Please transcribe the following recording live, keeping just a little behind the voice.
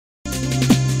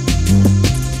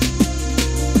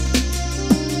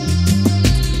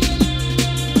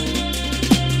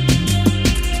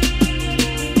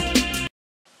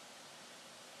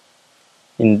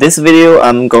In this video,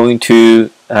 I'm going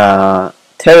to tell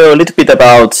you a little bit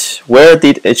about where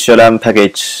did hglm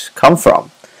package come from.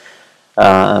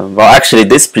 Well, actually,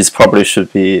 this probably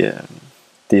should be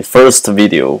the first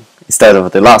video instead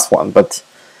of the last one, but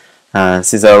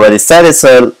since I already said it's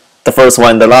the first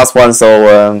one, the last one,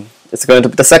 so it's going to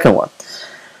be the second one.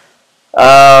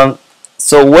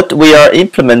 So what we are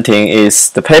implementing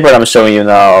is the paper I'm showing you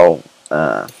now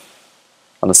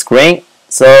on the screen.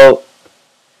 So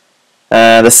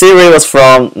the series was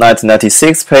from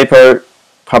 1996 paper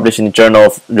published in the Journal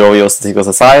of Royal Statistical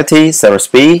Society, Series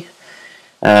B.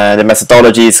 The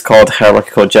methodology is called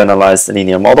Hierarchical Generalized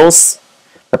Linear Models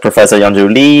by Professor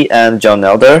Yang Lee and John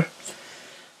Elder.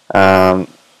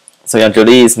 So Yang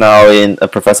Lee is now a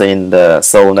professor in the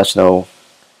Seoul National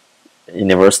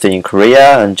University in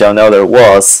Korea, and John Elder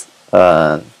was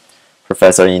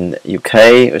professor in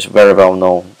UK, which is a very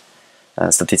well-known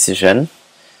statistician.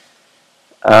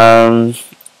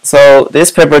 So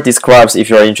this paper describes, if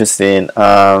you are interested in,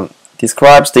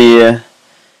 describes the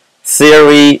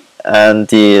theory and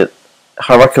the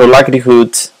hierarchical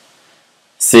likelihood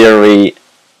theory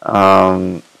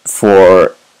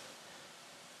for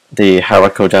the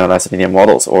hierarchical generalized linear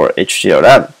models, or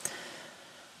hglm.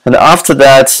 And after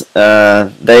that,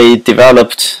 they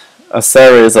developed a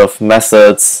series of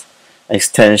methods,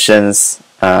 extensions,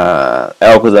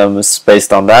 algorithms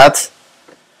based on that.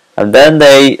 And then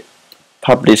they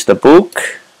published a book,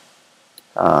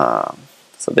 so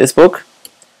this book,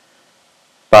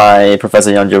 by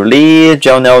Professor Yang Lee,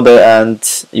 John Elder, and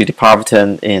Udi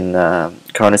Parvatan in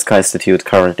Karolinska Institute,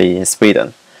 currently in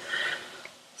Sweden.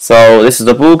 So this is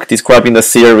the book describing the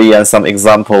theory and some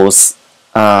examples.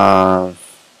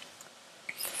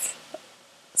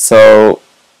 So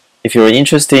if you're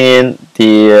interested in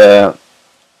the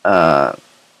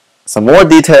some more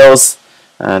details,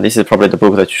 this is probably the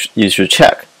book that you should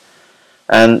check.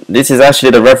 And this is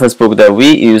actually the reference book that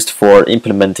we used for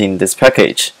implementing this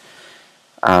package.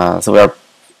 So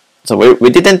we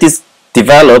didn't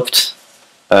developed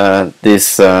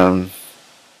this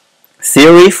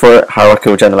theory for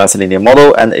hierarchical generalized linear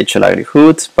model and hglm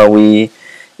likelihood, but we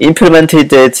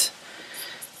implemented it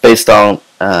based on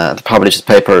the published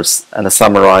papers and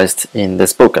summarized in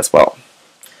this book as well.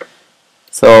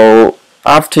 So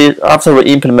after we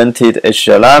implemented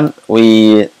hglm,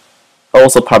 we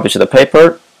also published a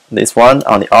paper, this one,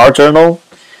 on the R journal.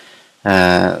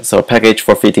 So a package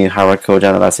for fitting hierarchical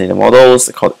generalized linear models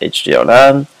called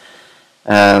hglm.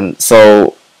 And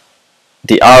so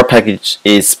the R package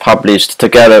is published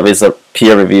together with a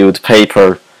peer-reviewed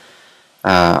paper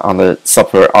on the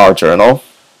software R journal.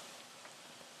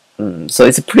 So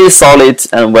it's a pretty solid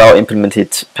and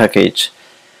well-implemented package,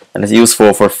 and it's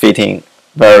useful for fitting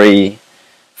very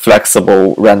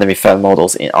flexible random effect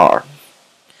models in R.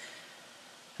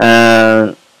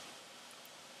 And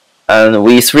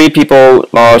we three people,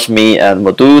 Lars, me, and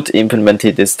Moudud,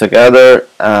 implemented this together.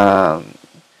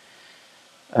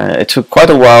 It took quite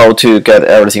a while to get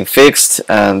everything fixed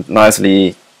and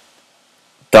nicely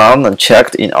done and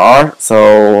checked in R.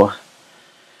 So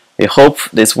we hope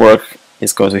this work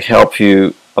is going to help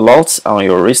you a lot on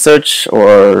your research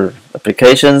or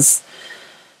applications.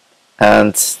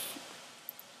 And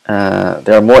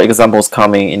there are more examples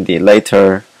coming in the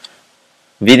later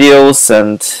videos,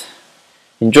 and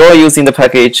enjoy using the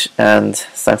package, and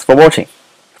thanks for watching.